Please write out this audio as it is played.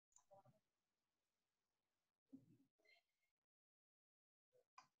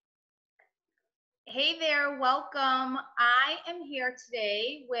Hey there, welcome. I am here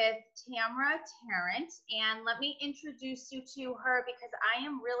today with Tamara Tarrant, and let me introduce you to her because I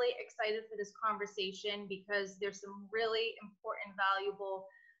am really excited for this conversation because there's some really important, valuable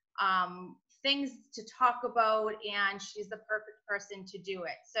things to talk about, and she's the perfect person to do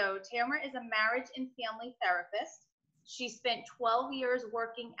it. So, Tamara is a marriage and family therapist. She spent 12 years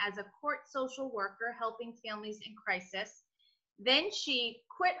working as a court social worker, helping families in crisis. Then she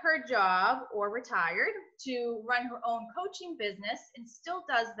quit her job or retired to run her own coaching business and still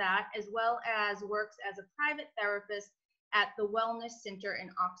does that, as well as works as a private therapist at the Wellness Center in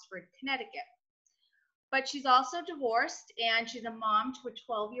Oxford, Connecticut. But she's also divorced and she's a mom to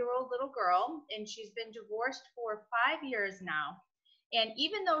a 12-year-old little girl, and she's been divorced for 5 years now. And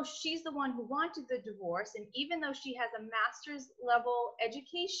even though she's the one who wanted the divorce, and even though she has a master's level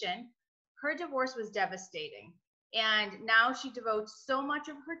education, her divorce was devastating. And now she devotes so much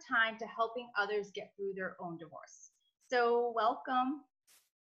of her time to helping others get through their own divorce. So welcome.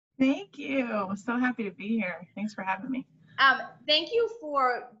 Thank you. So happy to be here. Thanks for having me. Thank you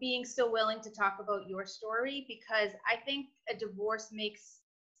for being so willing to talk about your story, because I think a divorce makes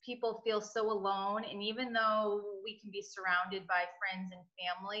people feel so alone. And even though we can be surrounded by friends and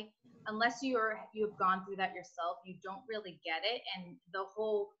family, unless you've gone through that yourself, you don't really get it. And the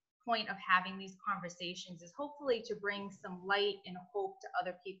whole point of having these conversations is hopefully to bring some light and hope to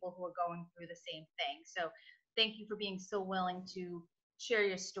other people who are going through the same thing. So thank you for being so willing to share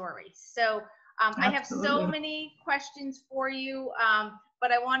your story. So I have so many questions for you,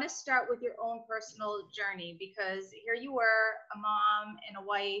 but I want to start with your own personal journey, because here you were, a mom and a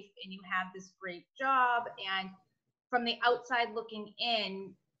wife, and you have this great job, and from the outside looking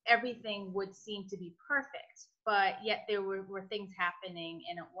in, everything would seem to be perfect, but yet there were things happening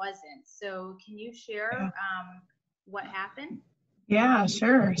and it wasn't. So can you share what happened? Yeah,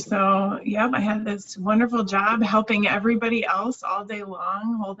 sure. So, I had this wonderful job helping everybody else all day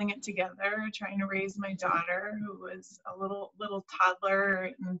long, holding it together, trying to raise my daughter, who was a little toddler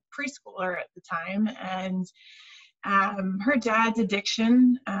and preschooler at the time. And her dad's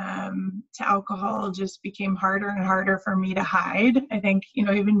addiction to alcohol just became harder and harder for me to hide. I think,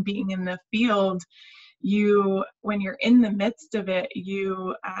 even being in the field, when you're in the midst of it,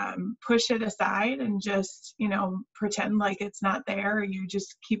 you push it aside and just, pretend like it's not there. You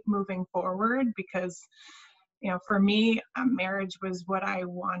just keep moving forward because, for me, marriage was what I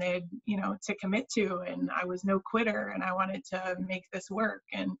wanted, to commit to, and I was no quitter, and I wanted to make this work.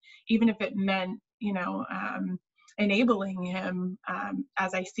 And even if it meant, enabling him,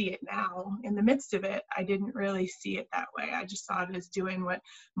 as I see it now in the midst of it, I didn't really see it that way. I just saw it as doing what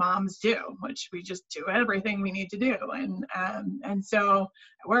moms do, which we just do everything we need to do. And so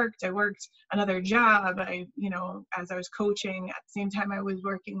I worked another job. As I was coaching, at the same time I was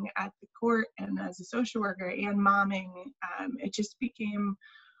working at the court and as a social worker and momming. It just became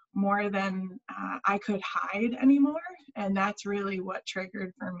more than I could hide anymore. And that's really what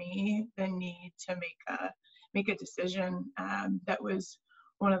triggered for me the need to make a decision that was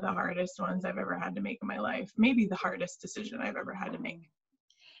one of the hardest ones I've ever had to make in my life. Maybe the hardest decision I've ever had to make.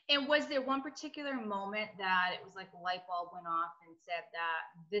 And was there one particular moment that it was like a light bulb went off and said that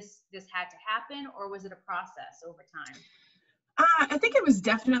this had to happen, or was it a process over time? I think it was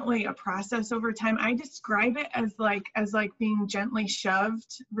definitely a process over time. I describe it as like being gently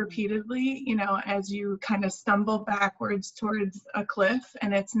shoved repeatedly, as you kind of stumble backwards towards a cliff.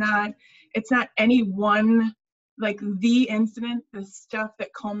 And it's not any one, like the incident, the stuff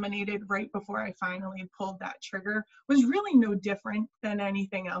that culminated right before I finally pulled that trigger was really no different than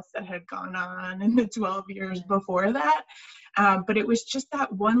anything else that had gone on in the 12 years before that. But it was just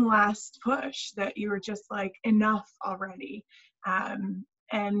that one last push that you were just like, enough already.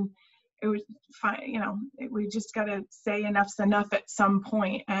 And it was fine, we just got to say enough's enough at some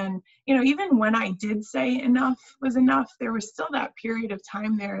point. And, even when I did say enough was enough, there was still that period of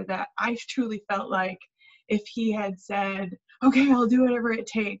time there that I truly felt like if he had said, okay, I'll do whatever it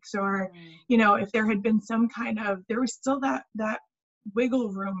takes, or, if there had been some kind of, there was still that wiggle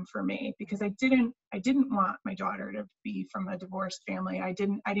room for me, because I didn't want my daughter to be from a divorced family. I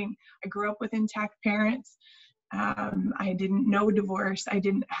grew up with intact parents. I didn't know divorce. I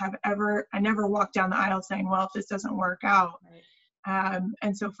never walked down the aisle saying, well, if this doesn't work out. Right.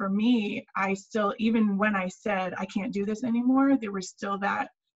 And so for me, I still, even when I said I can't do this anymore, there was still that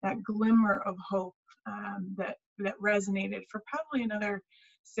glimmer of hope that resonated for probably another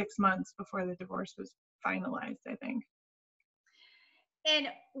 6 months before the divorce was finalized, I think. And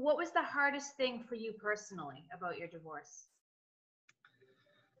what was the hardest thing for you personally about your divorce?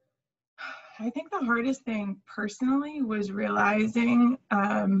 I think the hardest thing personally was realizing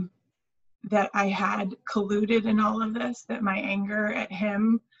that I had colluded in all of this, that my anger at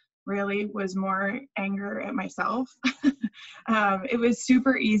him really was more anger at myself. It was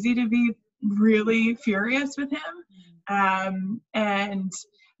super easy to be really furious with him. And,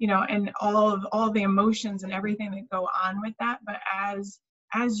 you know, and all the emotions and everything that go on with that. But as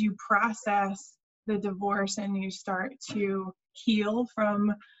you process the divorce and you start to heal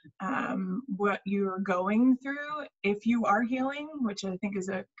from what you're going through, if you are healing, which I think is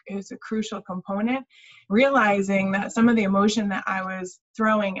a crucial component, realizing that some of the emotion that I was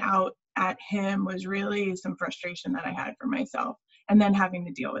throwing out at him was really some frustration that I had for myself, and then having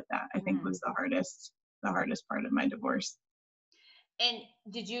to deal with that, I think, was the hardest part of my divorce. And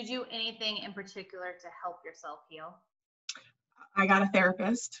did you do anything in particular to help yourself heal? I got a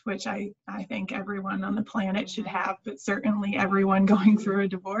therapist, which I think everyone on the planet should have, but certainly everyone going through a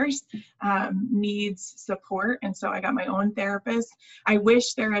divorce needs support. And so I got my own therapist. I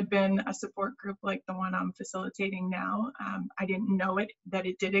wish there had been a support group like the one I'm facilitating now. I didn't know that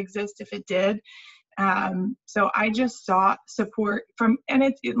it did exist if it did. So I just sought support from,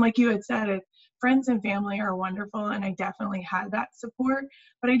 and like you had said, friends and family are wonderful, and I definitely had that support,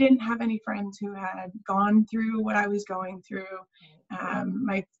 but I didn't have any friends who had gone through what I was going through.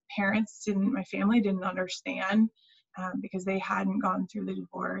 My family didn't understand because they hadn't gone through the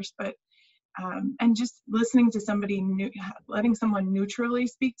divorce, but and just listening to somebody letting someone neutrally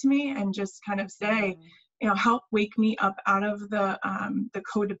speak to me and just kind of say, you know, help wake me up out of the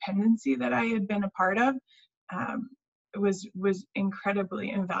codependency that I had been a part of. Was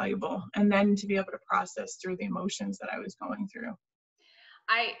incredibly invaluable. And then to be able to process through the emotions that I was going through.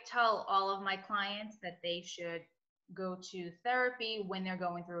 I tell all of my clients that they should go to therapy when they're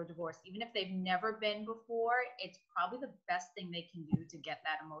going through a divorce. Even if they've never been before, it's probably the best thing they can do to get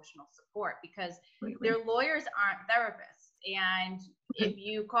that emotional support, because their lawyers aren't therapists. And if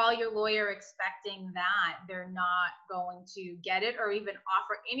you call your lawyer expecting that, they're not going to get it or even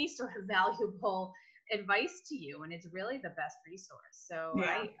offer any sort of valuable advice to you, and it's really the best resource. So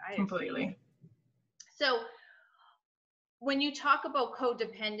yeah, I completely agree. So when you talk about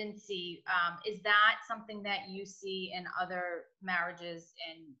codependency, is that something that you see in other marriages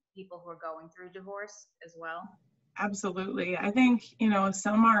and people who are going through divorce as well? Absolutely. I think, you know,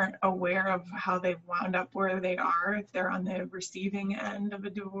 some aren't aware of how they've wound up where they are if they're on the receiving end of a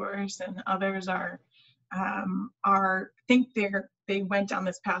divorce, and others think they went down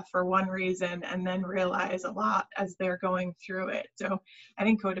this path for one reason and then realize a lot as they're going through it. So I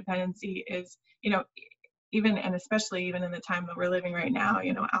think codependency is, you know, especially even in the time that we're living right now,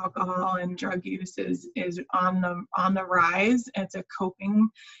 you know, alcohol and drug use is on the rise. It's a coping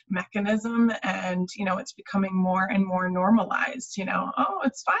mechanism, and, you know, it's becoming more and more normalized. You know, oh,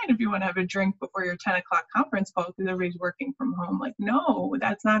 it's fine if you want to have a drink before your 10 o'clock conference call because everybody's working from home. Like, no,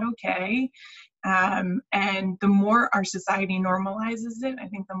 that's not okay. And the more our society normalizes it, I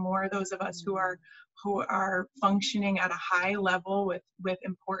think the more those of us who are functioning at a high level with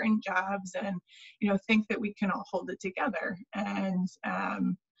important jobs and, you know, think that we can all hold it together. And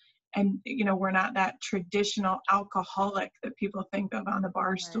you know, we're not that traditional alcoholic that people think of on the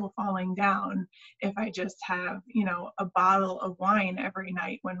bar stool falling down. If I just have, you know, a bottle of wine every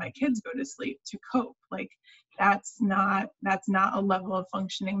night when my kids go to sleep to cope, like that's not a level of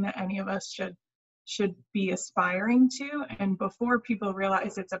functioning that any of us should be aspiring to. And before people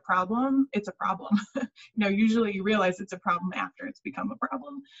realize it's a problem, it's a problem. You know, usually you realize it's a problem after it's become a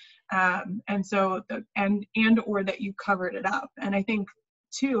problem. And so or that you covered it up. And I think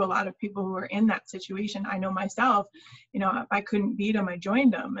too, a lot of people who are in that situation, I know myself, you know, if I couldn't beat them, I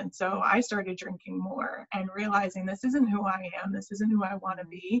joined them. And so I started drinking more and realizing this isn't who I am. This isn't who I want to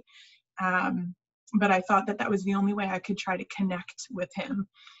be. But I thought that was the only way I could try to connect with him.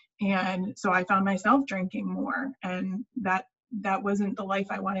 And so I found myself drinking more, and that wasn't the life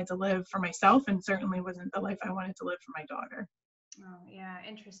I wanted to live for myself, and certainly wasn't the life I wanted to live for my daughter. Oh, yeah,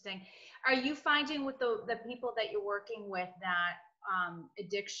 interesting. Are you finding with the people that you're working with that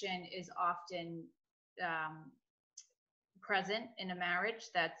addiction is often present in a marriage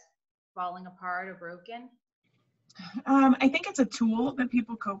that's falling apart or broken? I think it's a tool that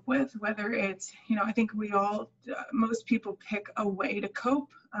people cope with, whether it's, you know, I think most people pick a way to cope,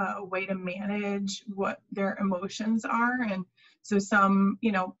 a way to manage what their emotions are. And so some,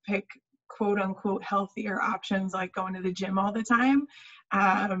 you know, pick quote unquote healthier options like going to the gym all the time.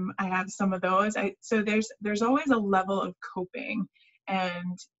 I have some of those. So there's always a level of coping,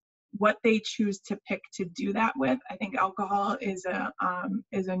 and what they choose to pick to do that with. I think alcohol is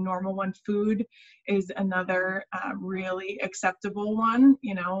a normal one. Food is another really acceptable one.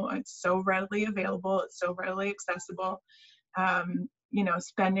 You know, it's so readily available. It's so readily accessible.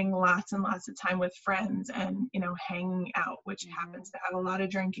 spending lots and lots of time with friends and, hanging out, which happens to have a lot of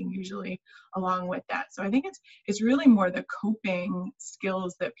drinking usually along with that. So I think it's really more the coping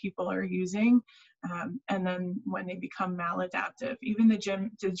skills that people are using. And then when they become maladaptive, even the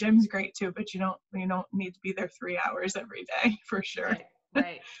gym's great too, but you don't need to be there 3 hours every day for sure.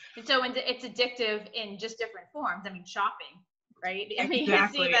 Right. And so it's addictive in just different forms. I mean, shopping, right? I mean,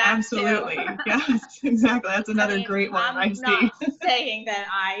 Exactly. you see that Absolutely. too. Yes, exactly. That's another great one I'm I see. not saying that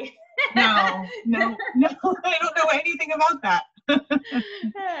I. No, I don't know anything about that.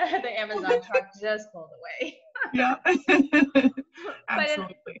 The Amazon truck just pulled away. Yeah. But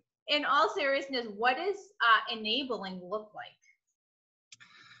Absolutely. in all seriousness, what does enabling look like?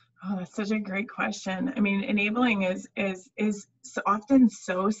 Oh, that's such a great question. I mean, enabling is often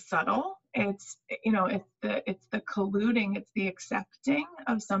so subtle. It's the colluding, it's the accepting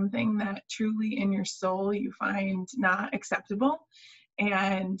of something that truly in your soul you find not acceptable.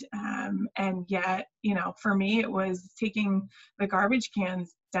 And yet, for me, it was taking the garbage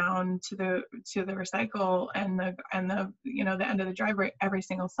cans down to the recycle and the the end of the driveway every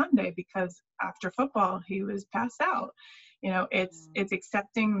single Sunday, because after football he was passed out. It's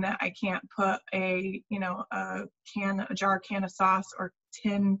accepting that I can't put a jar can of sauce or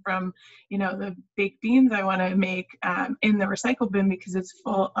tin from the baked beans I want to make in the recycle bin because it's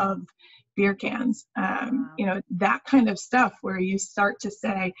full of beer cans. That kind of stuff where you start to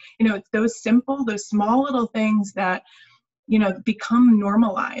say, it's those small little things that become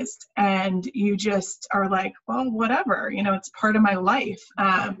normalized, and you just are like, well, whatever, it's part of my life.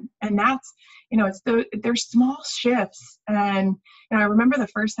 And that's, there's small shifts. And, I remember the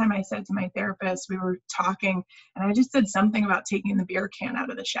first time I said to my therapist, we were talking, and I just said something about taking the beer can out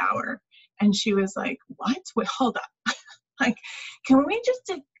of the shower. And she was like, what? Wait, hold up. Like, can we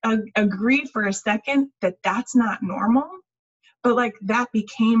just agree for a second that that's not normal? But like that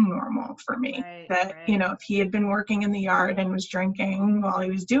became normal for me. Right. If he had been working in the yard and was drinking while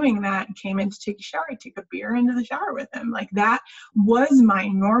he was doing that and came in to take a shower, I'd take a beer into the shower with him. Like that was my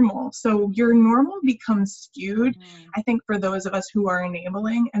normal. So your normal becomes skewed, I think, for those of us who are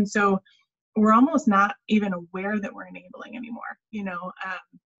enabling. And so we're almost not even aware that we're enabling anymore.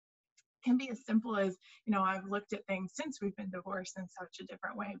 Can be as simple as, I've looked at things since we've been divorced in such a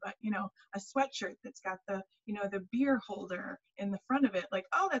different way, but, a sweatshirt that's got the beer holder in the front of it, like,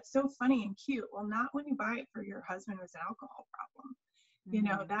 oh, that's so funny and cute. Well, not when you buy it for your husband with an alcohol problem.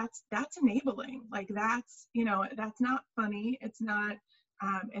 That's enabling. Like that's not funny. It's not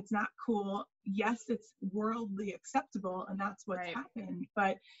cool. Yes, it's worldly acceptable, and that's what's happened.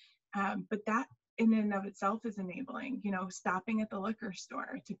 But that in and of itself is enabling. Stopping at the liquor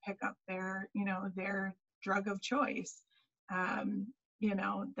store to pick up their drug of choice.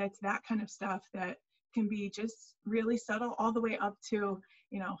 That's that kind of stuff that can be just really subtle, all the way up to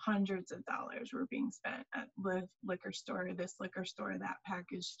hundreds of dollars were being spent at liquor store, this liquor store, that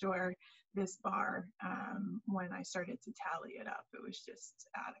package store, this bar. When I started to tally it up, it was just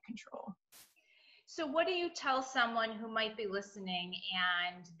out of control. So what do you tell someone who might be listening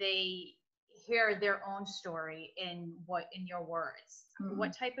and they hear their own story in your words?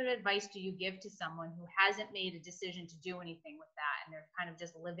 What type of advice do you give to someone who hasn't made a decision to do anything with that, and they're kind of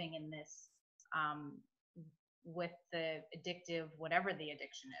just living in this with the addictive, whatever the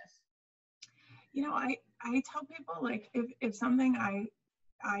addiction is? I tell people, like, if something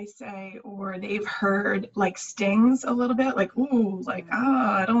I say or they've heard like stings a little bit, like, ooh, like,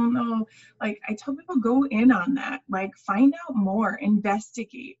 I don't know. Like, I tell people, go in on that, like, find out more,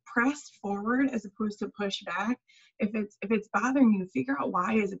 investigate, press forward as opposed to push back. If it's bothering you, figure out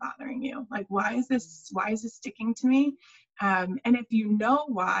why is it bothering you? Like, why is this sticking to me? And if you know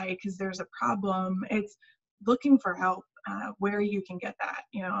why, because there's a problem, it's looking for help. Where you can get that.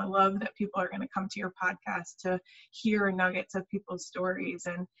 I love that people are going to come to your podcast to hear nuggets of people's stories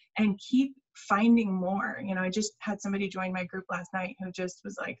and keep finding more. I just had somebody join my group last night who just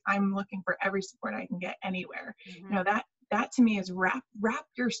was like, I'm looking for every support I can get anywhere. That to me is wrap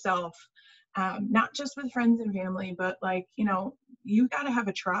yourself, not just with friends and family, but like, you got to have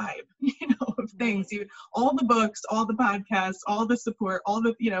a tribe, of things. All the books, all the podcasts, all the support, all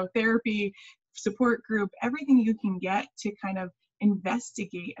the, therapy, support group, everything you can get to kind of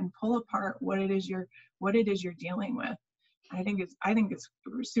investigate and pull apart what it is you're dealing with. I think it's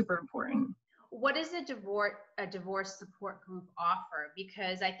super important. What does a divorce support group offer?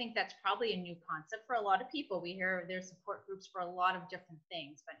 Because I think that's probably a new concept for a lot of people. We hear there's support groups for a lot of different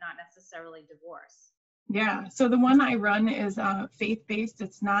things, but not necessarily divorce. Yeah, so the one I run is faith-based.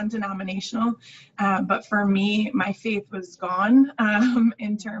 It's non-denominational, but for me, my faith was gone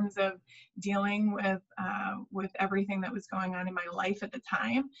in terms of dealing with everything that was going on in my life at the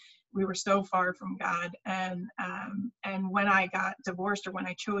time. We were so far from God, and when I got divorced, or when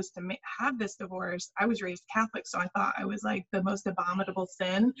I chose to have this divorce, I was raised Catholic, so I thought I was like the most abominable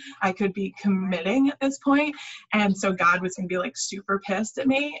sin I could be committing at this point, and so God was going to be like super pissed at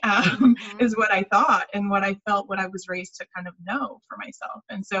me. Is what I thought and what I felt, what I was raised to kind of know for myself.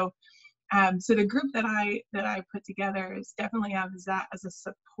 And so so the group that I put together is definitely has that as a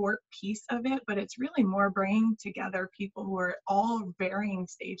support piece of it, but it's really more bringing together people who are all varying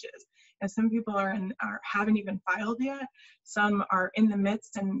stages. And some people haven't even filed yet. Some are in the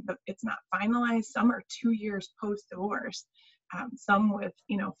midst and it's not finalized. Some are 2 years post divorce. Some with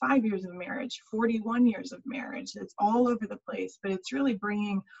 5 years of marriage, 41 years of marriage. It's all over the place, but it's really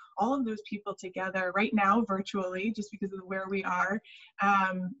bringing all of those people together right now virtually, just because of where we are,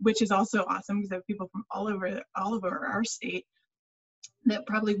 which is also awesome because I have people from all over our state that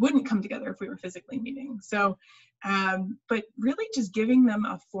probably wouldn't come together if we were physically meeting. So, but really just giving them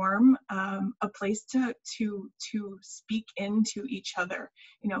a forum, a place to speak into each other,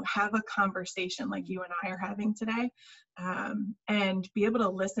 have a conversation like you and I are having today, and be able to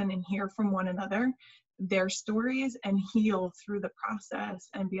listen and hear from one another, their stories, and heal through the process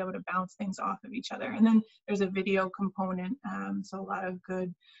and be able to bounce things off of each other. And then there's a video component, so a lot of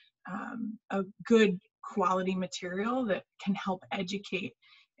good quality material that can help educate.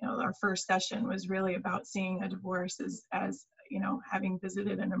 Our first session was really about seeing a divorce as having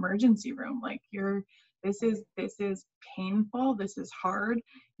visited an emergency room. Like this is painful, this is hard,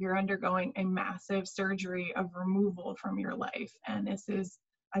 you're undergoing a massive surgery of removal from your life, and this is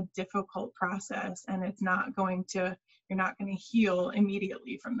a difficult process, and you're not going to heal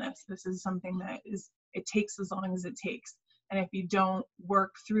immediately from this. This is something that it takes as long as it takes. And if you don't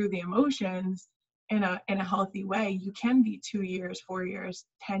work through the emotions in a healthy way, you can be 2 years, 4 years,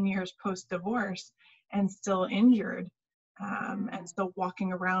 10 years post-divorce and still injured, and still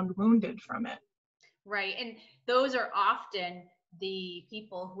walking around wounded from it. Right. And those are often the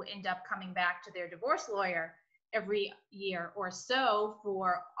people who end up coming back to their divorce lawyer every year or so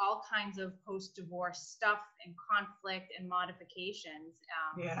for all kinds of post-divorce stuff and conflict and modifications.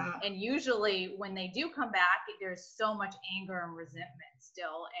 And usually when they do come back, there's so much anger and resentment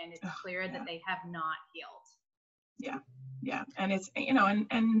still, and it's clear that they have not healed. Yeah. And it's,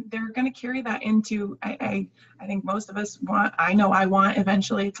 and they're going to carry that into, I think most of us I want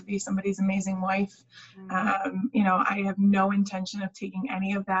eventually to be somebody's amazing wife. I have no intention of taking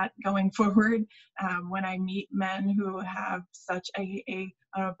any of that going forward. When I meet men who have such an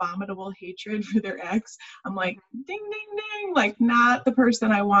abominable hatred for their ex, I'm like, ding, ding, ding, like not the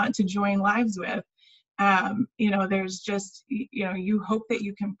person I want to join lives with. There's just, you hope that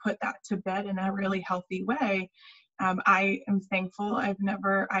you can put that to bed in a really healthy way. I am thankful. I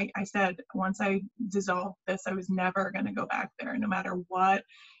said once I dissolved this, I was never going to go back there, no matter what,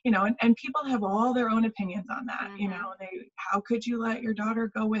 and people have all their own opinions on that. How could you let your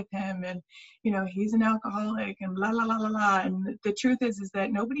daughter go with him? And, he's an alcoholic and la, la, la, la, la. And the truth is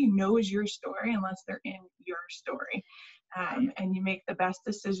that nobody knows your story unless they're in your story. And you make the best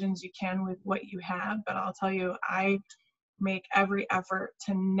decisions you can with what you have. But I'll tell you, I make every effort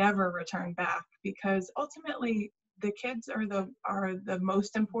to never return back, because ultimately the kids are the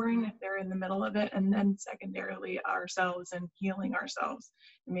most important if they're in the middle of it, and then secondarily ourselves, and healing ourselves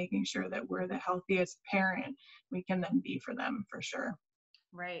and making sure that we're the healthiest parent we can then be for them, for sure.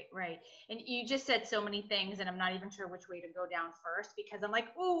 Right. And you just said so many things, and I'm not even sure which way to go down first, because I'm like,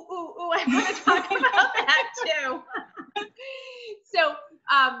 ooh, I want to talk about that too. So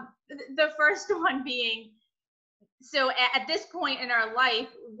the first one being, so at this point in our life,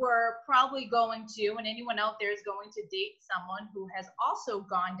 we're probably going to, and anyone out there is going to date someone who has also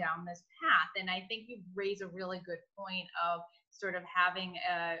gone down this path. And I think you raise a really good point of sort of having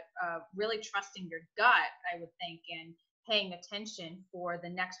really trusting your gut, I would think, and paying attention for the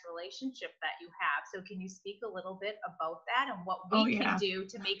next relationship that you have. So can you speak a little bit about that and what we can do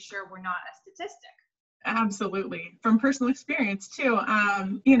to make sure we're not a statistic? Absolutely. From personal experience too.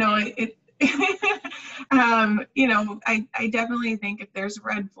 I definitely think if there's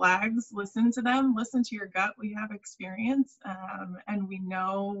red flags, listen to them, listen to your gut. We have experience, and we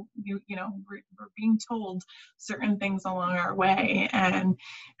know, we're being told certain things along our way. And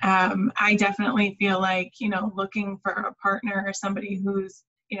I definitely feel like, looking for a partner or somebody who's,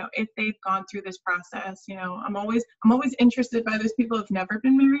 if they've gone through this process, I'm always interested by those people who've never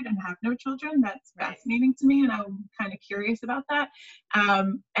been married and have no children. That's fascinating to me, and I'm kind of curious about that.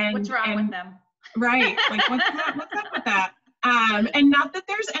 What's wrong with them? Right. Like, what's up with that? And not that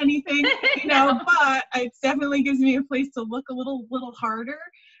there's anything, No. but it definitely gives me a place to look a little harder.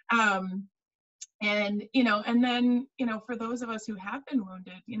 And, and then, for those of us who have been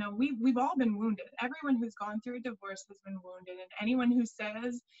wounded, we've all been wounded. Everyone who's gone through a divorce has been wounded. And anyone who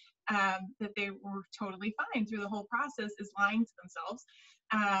says that they were totally fine through the whole process is lying to themselves.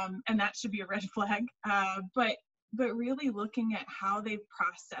 And that should be a red flag. But really looking at how they've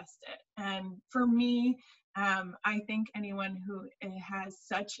processed it. And for me, I think anyone who has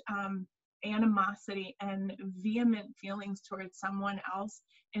such animosity and vehement feelings towards someone else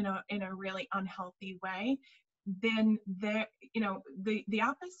in a really unhealthy way, then the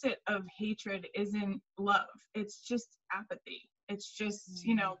opposite of hatred isn't love. It's just apathy. It's just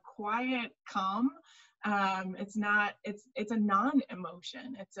quiet calm. It's a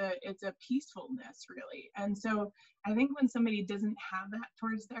non-emotion. It's a peacefulness, really. And so I think when somebody doesn't have that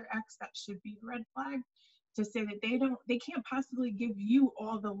towards their ex, that should be a red flag, to say that they can't possibly give you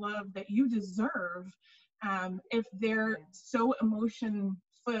all the love that you deserve if they're so emotion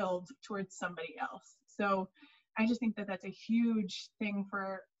filled towards somebody else. So I just think that that's a huge thing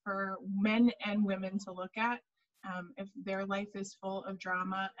for men and women to look at. If their life is full of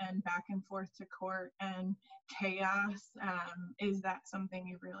drama and back and forth to court and chaos, is that something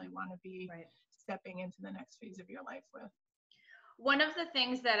you really want to be stepping into the next phase of your life with? One of the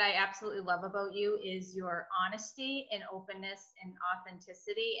things that I absolutely love about you is your honesty and openness and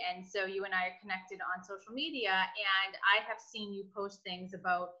authenticity. And so you and I are connected on social media, and I have seen you post things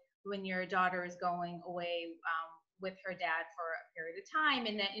about when your daughter is going away with her dad for a period of time,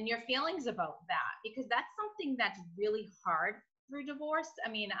 and your feelings about that, because that's something that's really hard through divorce. I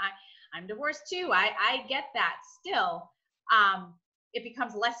mean, I'm divorced too. I get that still. It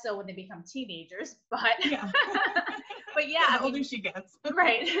becomes less so when they become teenagers, but but the older she gets.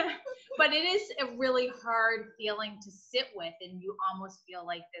 Right. But it is a really hard feeling to sit with, and you almost feel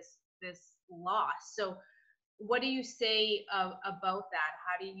like this loss. So what do you say about that?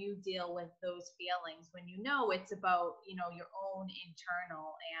 How do you deal with those feelings when it's about, your own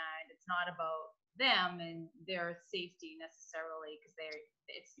internal, and it's not about them and their safety necessarily, because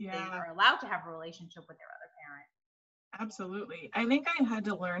they are allowed to have a relationship with their other parent? Absolutely. I think I had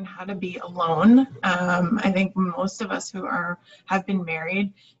to learn how to be alone. I think most of us who have been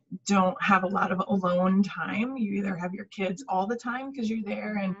married don't have a lot of alone time. You either have your kids all the time because you're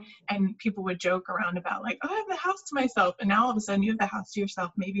there, and people would joke around about like, oh, I have the house to myself. And now all of a sudden you have the house to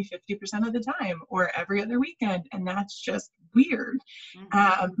yourself maybe 50% of the time or every other weekend. And that's just weird.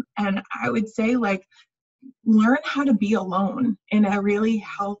 And I would say, like, learn how to be alone in a really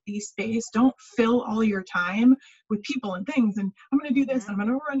healthy space. Don't fill all your time with people and things, and I'm going to do this, and I'm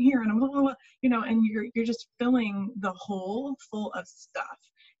going to run here, and I'm blah, and you're just filling the hole full of stuff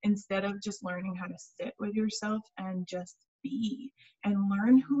instead of just learning how to sit with yourself and just be and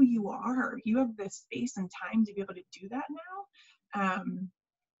learn who you are. You have the space and time to be able to do that now.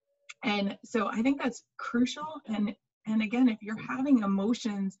 And so I think that's crucial. And again, if you're having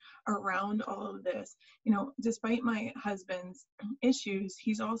emotions around all of this, despite my husband's issues,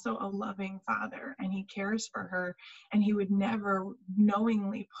 he's also a loving father, and he cares for her, and he would never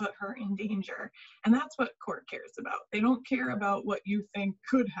knowingly put her in danger. And that's what court cares about. They don't care about what you think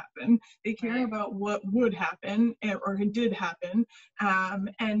could happen. They care about what would happen or did happen.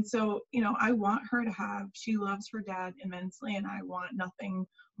 And so, I want her to she loves her dad immensely, and I want nothing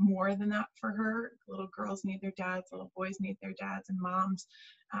more than that for her. Little girls need their dads, little boys need their dads and moms,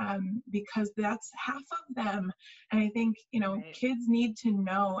 because that's half of them. And I think, kids need to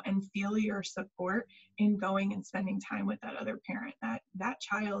know and feel your support in going and spending time with that other parent. That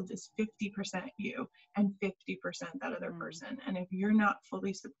child is 50% you and 50% that other person. And if you're not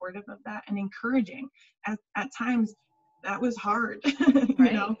fully supportive of that and encouraging, at times that was hard,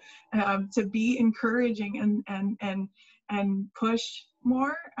 to be encouraging and push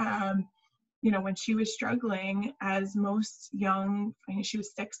more. When she was struggling, as most young, she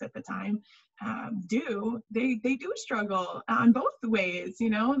was 6 at the time, they do struggle on both ways.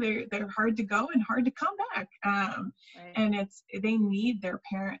 They're hard to go and hard to come back. And they need their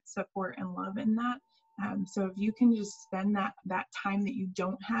parent support and love in that. So if you can just spend that time that you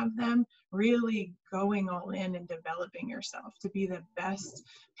don't have them, really going all in and developing yourself to be the best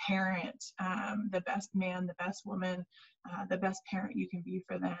parent, the best man, the best woman, the best parent you can be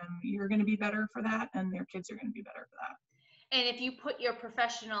for them, you're going to be better for that, and their kids are going to be better for that. And if you put your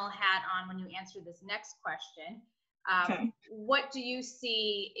professional hat on when you answer this next question, what do you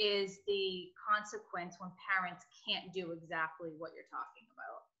see is the consequence when parents can't do exactly what you're talking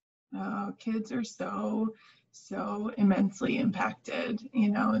about? Oh, kids are so so immensely impacted.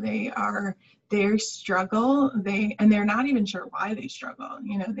 You know, their struggle, and they're not even sure why they struggle.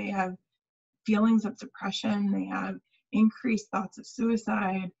 You know, they have feelings of depression, they have increased thoughts of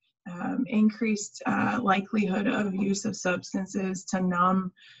suicide, increased likelihood of use of substances to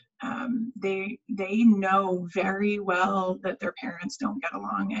numb. They know very well that their parents don't get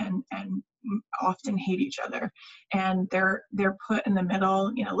along and often hate each other, and they're put in the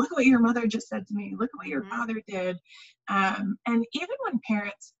middle. You know, look at what your mother just said to me. Look at what your father did. And even when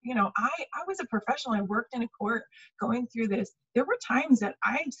parents, you know, I was a professional. I worked in a court going through this. There were times that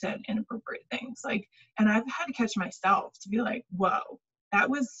I said inappropriate things, like, and I've had to catch myself to be like, whoa, that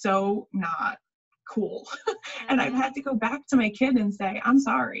was so not cool. And I've had to go back to my kid and say, I'm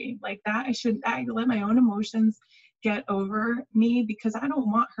sorry, like that. I let my own emotions get over me because I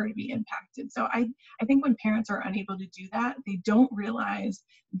don't want her to be impacted. So I think when parents are unable to do that, they don't realize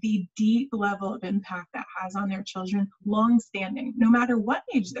the deep level of impact that has on their children, long-standing, no matter what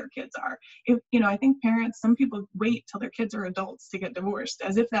age their kids are. If, you know, I think parents, some people wait till their kids are adults to get divorced,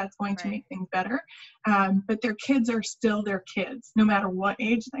 as if that's going to make things better. But their kids are still their kids, no matter what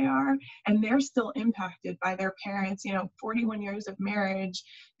age they are, and they're still impacted by their parents. You know, 41 years of marriage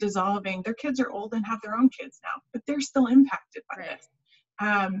dissolving. Their kids are old and have their own kids now, but they're still impacted by this.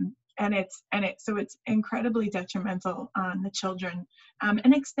 So it's incredibly detrimental on the children,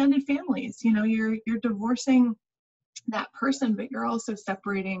 and extended families. You know, you're divorcing that person, but you're also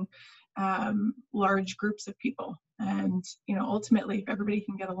separating large groups of people. And, you know, ultimately, if everybody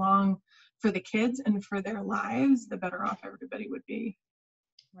can get along for the kids and for their lives, the better off everybody would be.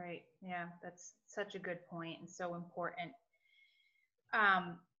 Right. Yeah, that's such a good point and so important.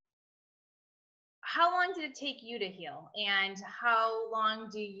 How long did it take you to heal, and how long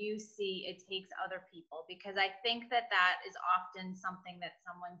do you see it takes other people? Because I think that is often something that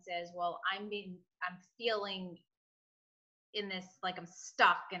someone says, well, I'm feeling in this, like I'm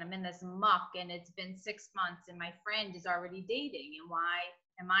stuck and I'm in this muck and it's been 6 months and my friend is already dating, and why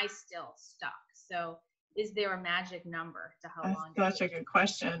am I still stuck? So is there a magic number to how long? That's such a good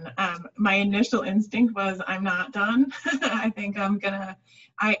question. My initial instinct was, I'm not done. I think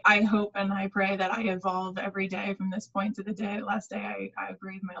I hope and I pray that I evolve every day from this point to the last day I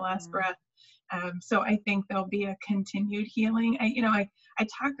breathe my last breath. So I think there'll be a continued healing. I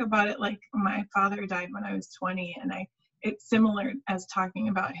talk about it like my father died when I was 20, and it's similar as talking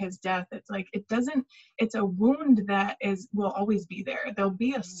about his death. It's like, it's a wound that will always be there. There'll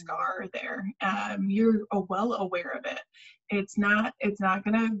be a scar there. You're well aware of it. It's not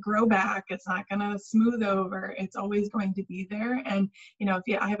going to grow back. It's not going to smooth over. It's always going to be there. And, you know,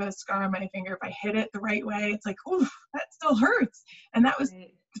 I have a scar on my finger, if I hit it the right way, it's like, ooh, that still hurts. And that was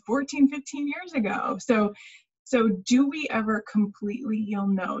 14, 15 years ago. So do we ever completely heal?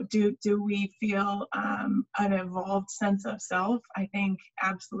 No. Do we feel an evolved sense of self? I think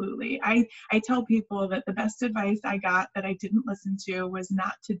absolutely. I tell people that the best advice I got that I didn't listen to was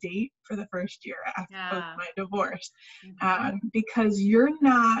not to date for the first year after my divorce, because you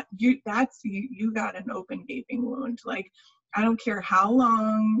got an open gaping wound. Like, I don't care how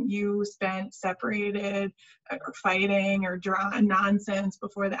long you spent separated or fighting or nonsense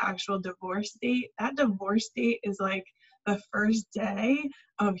before the actual divorce date. That divorce date is like the first day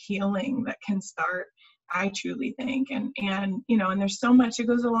of healing that can start, I truly think. And you know, and there's so much that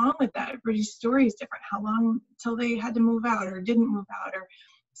goes along with that. Everybody's story is different. How long till they had to move out or didn't move out or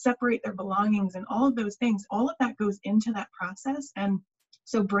separate their belongings, and all of those things, all of that goes into that process. And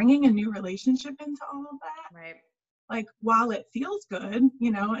so bringing a new relationship into all of that, right, like, while it feels good, you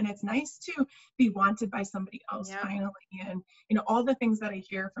know, and it's nice to be wanted by somebody else finally, and, you know, all the things that I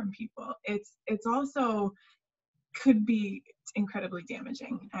hear from people, it's also could be incredibly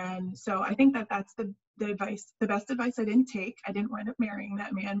damaging. And so I think that's the best advice I didn't take. I didn't wind up marrying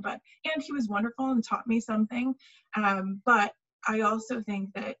that man, and he was wonderful and taught me something. But I also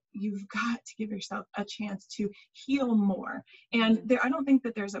think that you've got to give yourself a chance to heal more. And I don't think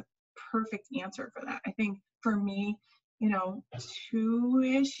that there's a perfect answer for that. I think for me, you know,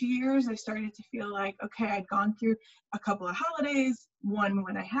 2-ish years, I started to feel like, okay, I'd gone through a couple of holidays, one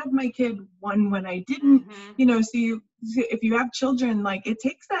when I had my kid, one when I didn't, you know, so if you have children, like, it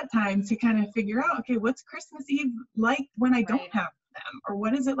takes that time to kind of figure out, okay, what's Christmas Eve like when I don't have them? Or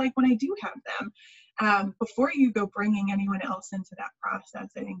what is it like when I do have them? Before you go bringing anyone else into that process,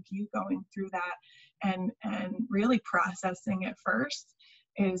 I think you going through that and really processing it first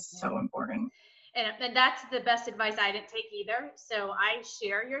is so important. And that's the best advice I didn't take either. So I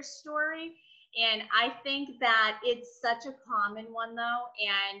share your story. And I think that it's such a common one, though.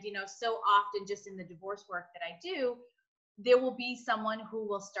 And, you know, so often just in the divorce work that I do, there will be someone who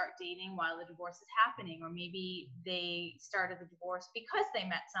will start dating while the divorce is happening, or maybe they started the divorce because they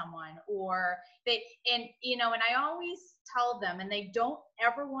met someone, or and I always tell them, and they don't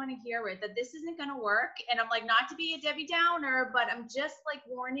ever want to hear it, that this isn't going to work. And I'm like, not to be a Debbie Downer, but I'm just like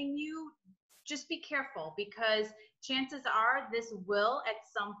warning you, just be careful, because chances are this will at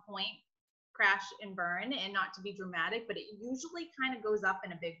some point crash and burn, and not to be dramatic, but it usually kind of goes up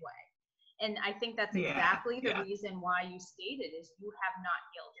in a big way. And I think that's exactly the reason why you stated, is you have not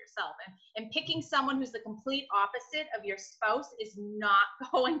healed yourself. And picking someone who's the complete opposite of your spouse is not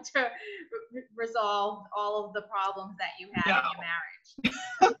going to resolve all of the problems that you had in your marriage.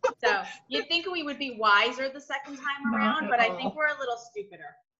 So you'd think we would be wiser the second time around, but I think we're a little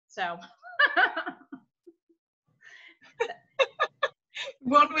stupider. So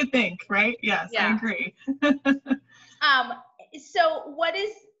one would think, right? Yes, I agree. So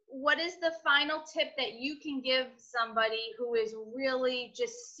what is the final tip that you can give somebody who is really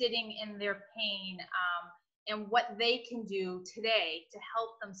just sitting in their pain, and what they can do today to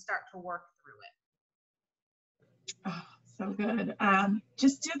help them start to work through it? Oh, so good.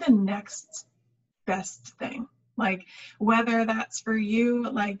 Just do the next best thing. Like, whether that's for you,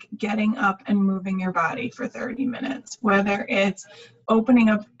 like getting up and moving your body for 30 minutes, whether it's opening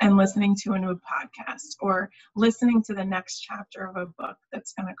up and listening to a new podcast, or listening to the next chapter of a book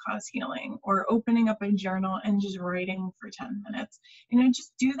that's going to cause healing, or opening up a journal and just writing for 10 minutes.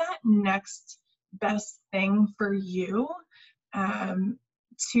 Just do that next best thing for you,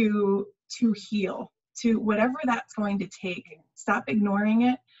 to heal, to whatever that's going to take. Stop ignoring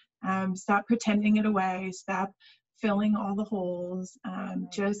it. Stop pretending it away. Stop filling all the holes.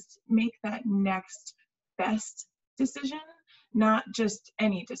 Just make that next best decision, not just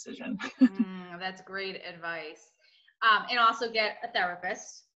any decision. That's great advice. And also get a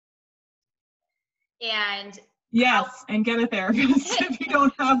therapist. And and get a therapist if you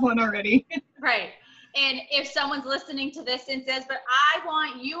don't have one already. Right. And if someone's listening to this and says, but I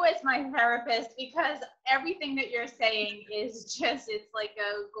want you as my therapist, because everything that you're saying is just, it's like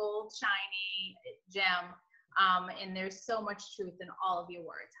a gold shiny gem. And there's so much truth in all of your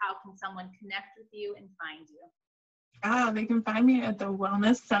words. How can someone connect with you and find you? They can find me at the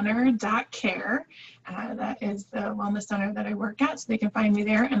wellnesscenter.care. That is the wellness center that I work at, so they can find me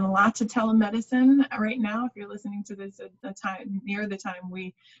there. And lots of telemedicine right now, if you're listening to this at the time, near the time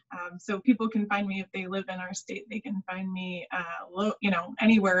so people can find me if they live in our state. They can find me,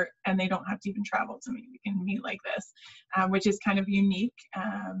 anywhere, and they don't have to even travel to me. We can meet like this, which is kind of unique,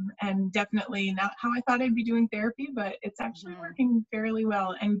 and definitely not how I thought I'd be doing therapy, but it's actually working fairly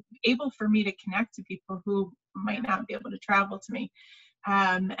well, and able for me to connect to people who might not be able to travel to me.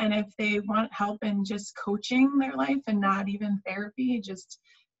 And if they want help in just coaching their life and not even therapy, just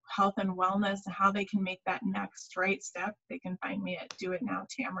health and wellness, how they can make that next right step, they can find me at Do It Now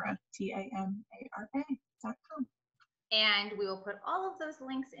Tamara, TAMARA.com. And we will put all of those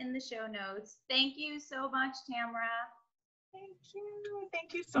links in the show notes. Thank you so much, Tamara. Thank you.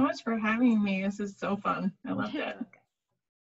 Thank you so much for having me. This is so fun. I loved it.